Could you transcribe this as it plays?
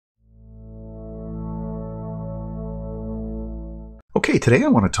Okay, today I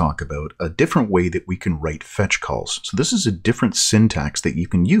want to talk about a different way that we can write fetch calls. So this is a different syntax that you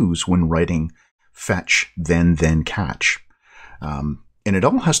can use when writing fetch, then catch. And it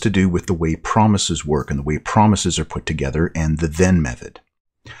all has to do with the way promises work and the way promises are put together and the then method.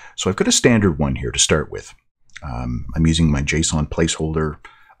 So I've got a standard one here to start with. I'm using my JSON placeholder.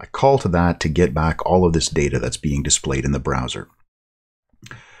 I call to that to get back all of this data that's being displayed in the browser.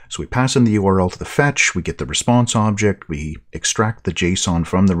 So we pass in the URL to the fetch, we get the response object, we extract the JSON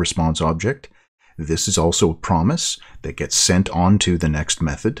from the response object. This is also a promise that gets sent on to the next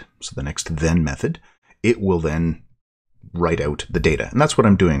method, so the next then method. It will then write out the data. And that's what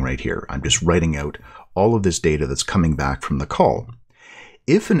I'm doing right here. I'm just writing out all of this data that's coming back from the call.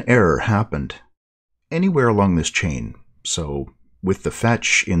 If an error happened anywhere along this chain, so with the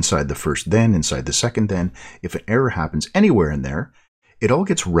fetch inside the first then, inside the second then, if an error happens anywhere in there, it all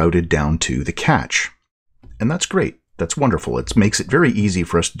gets routed down to the catch. And that's great. That's wonderful. It makes it very easy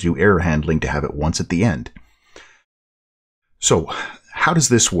for us to do error handling to have it once at the end. So how does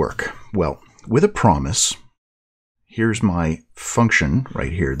this work? Well, with a promise, here's my function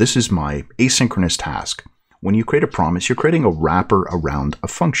right here. This is my asynchronous task. When you create a promise, you're creating a wrapper around a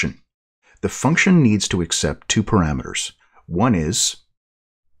function. The function needs to accept two parameters. One is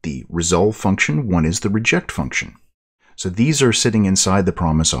the resolve function, one is the reject function. So these are sitting inside the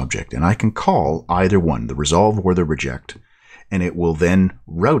promise object, and I can call either one, the resolve or the reject, and it will then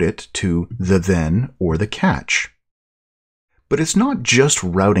route it to the then or the catch. But it's not just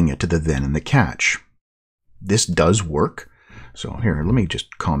routing it to the then and the catch. This does work. So here, let me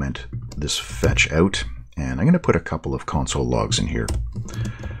just comment this fetch out, and I'm going to put a couple of console logs in here.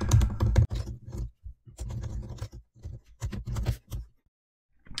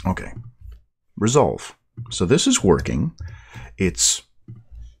 Okay, resolve. So this is working. It's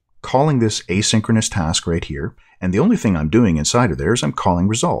calling this asynchronous task right here, and the only thing I'm doing inside of there is I'm calling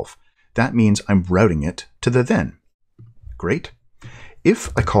resolve. That means I'm routing it to the then. Great.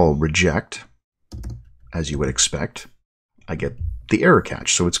 If I call reject, as you would expect, I get the error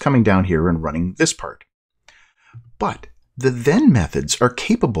catch. So it's coming down here and running this part. But the then methods are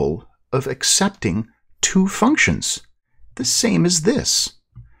capable of accepting two functions, the same as this.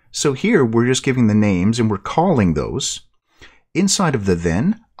 So here we're just giving the names and we're calling those. Inside of the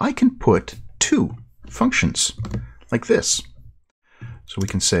then, I can put two functions like this. So we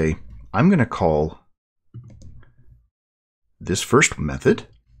can say, I'm going to call this first method,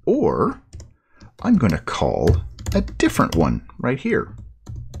 or I'm going to call a different one right here.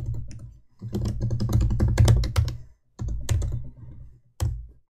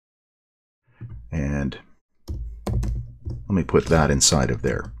 And let me put that inside of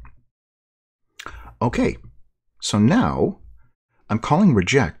there. Okay, so now I'm calling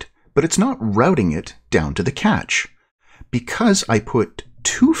reject, but it's not routing it down to the catch. Because I put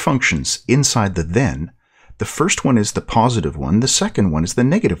two functions inside the then, the first one is the positive one, the second one is the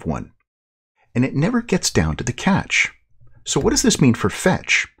negative one. And it never gets down to the catch. So what does this mean for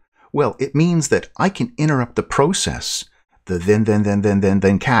fetch? Well, it means that I can interrupt the process, the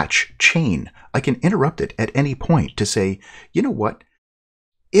then catch chain. I can interrupt it at any point to say, you know what?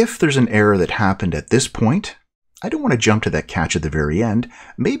 If there's an error that happened at this point, I don't want to jump to that catch at the very end.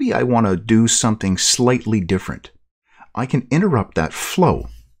 Maybe I want to do something slightly different. I can interrupt that flow.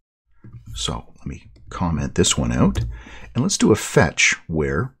 So let me comment this one out. And let's do a fetch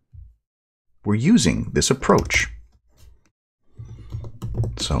where we're using this approach.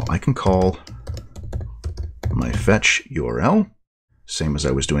 So I can call my fetch URL, same as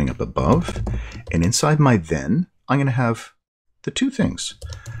I was doing up above. And inside my then, I'm going to have the two things.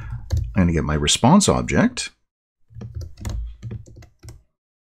 I'm going to get my response object,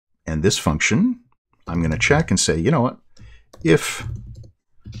 and this function, I'm going to check and say, you know what, if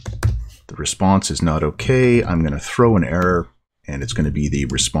the response is not okay, I'm going to throw an error, and it's going to be the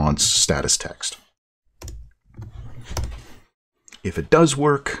response status text. If it does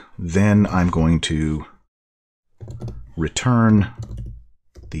work, then I'm going to return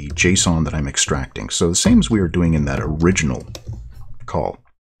the JSON that I'm extracting. So the same as we were doing in that original call.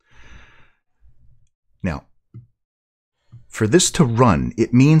 Now, for this to run,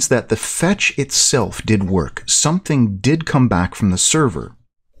 it means that the fetch itself did work. Something did come back from the server.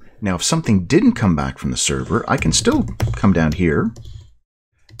 Now, if something didn't come back from the server, I can still come down here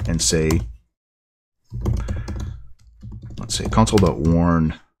and say, let's say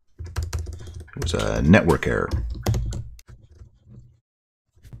console.warn, it was a network error.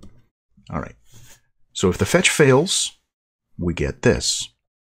 All right. So if the fetch fails, we get this.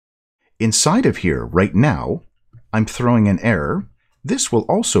 Inside of here right now, I'm throwing an error. This will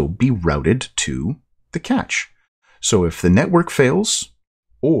also be routed to the catch. So if the network fails,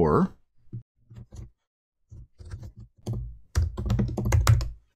 or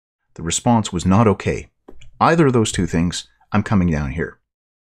the response was not okay, either of those two things, I'm coming down here.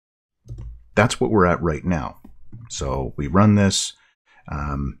 That's what we're at right now. So we run this.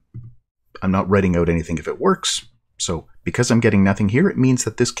 I'm not writing out anything if it works. So because I'm getting nothing here, it means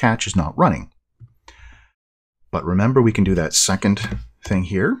that this catch is not running. But remember, we can do that second thing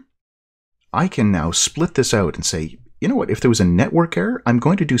here. I can now split this out and say, you know what, if there was a network error, I'm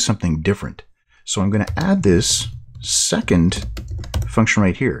going to do something different. So I'm going to add this second function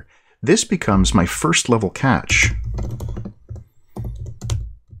right here. This becomes my first level catch.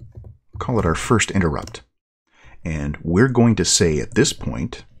 Call it our first interrupt. And we're going to say at this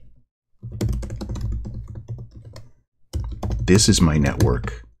point, this is my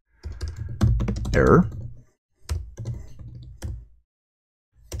network error.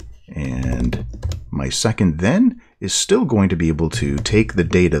 And my second then is still going to be able to take the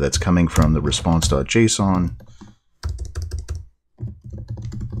data that's coming from the response.json.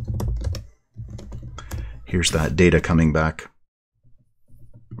 Here's that data coming back.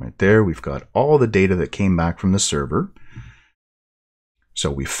 Right there, we've got all the data that came back from the server.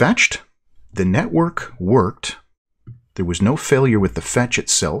 So we fetched, the network worked, there was no failure with the fetch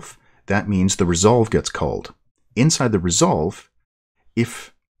itself. That means the resolve gets called. Inside the resolve,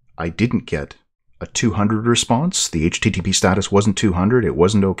 if I didn't get a 200 response, the HTTP status wasn't 200, it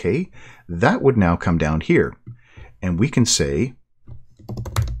wasn't okay, that would now come down here. And we can say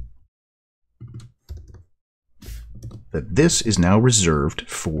that this is now reserved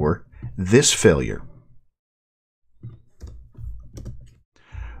for this failure.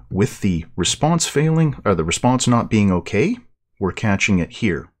 With the response failing, or the response not being okay, we're catching it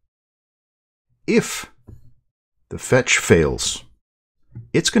here. If the fetch fails,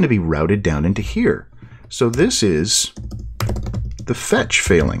 it's going to be routed down into here. So this is the fetch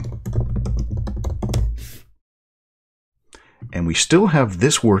failing. And we still have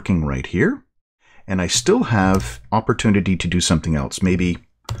this working right here. And I still have opportunity to do something else. Maybe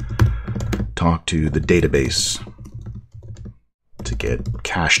talk to the database to get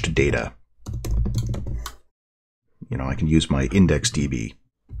cached data. You know, I can use my IndexedDB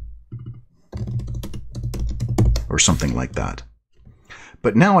or something like that.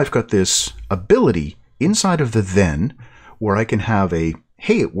 But now I've got this ability inside of the then where I can have a,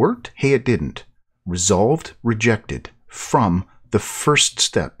 hey, it worked, hey, it didn't. Resolved, rejected from the first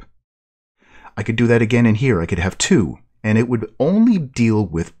step. I could do that again in here. I could have two, and it would only deal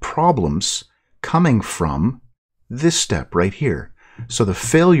with problems coming from this step right here. So the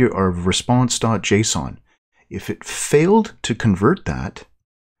failure of response.json, if it failed to convert that,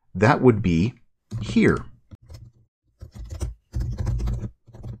 that would be here.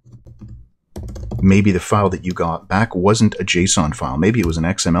 Maybe the file that you got back wasn't a JSON file. Maybe it was an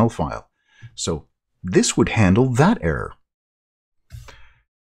XML file. So this would handle that error.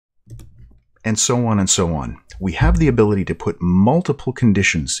 And so on and so on. We have the ability to put multiple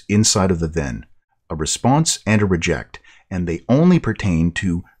conditions inside of the then, a response and a reject, and they only pertain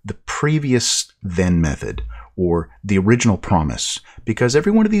to the previous then method or the original promise, because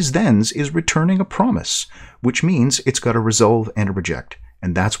every one of these thens is returning a promise, which means it's got a resolve and a reject,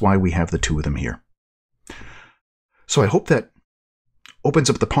 and that's why we have the two of them here. So I hope that opens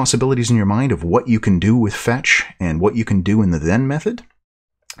up the possibilities in your mind of what you can do with fetch and what you can do in the then method,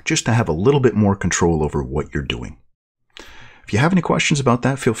 just to have a little bit more control over what you're doing. If you have any questions about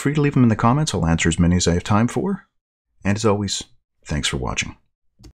that, feel free to leave them in the comments. I'll answer as many as I have time for. And as always, thanks for watching.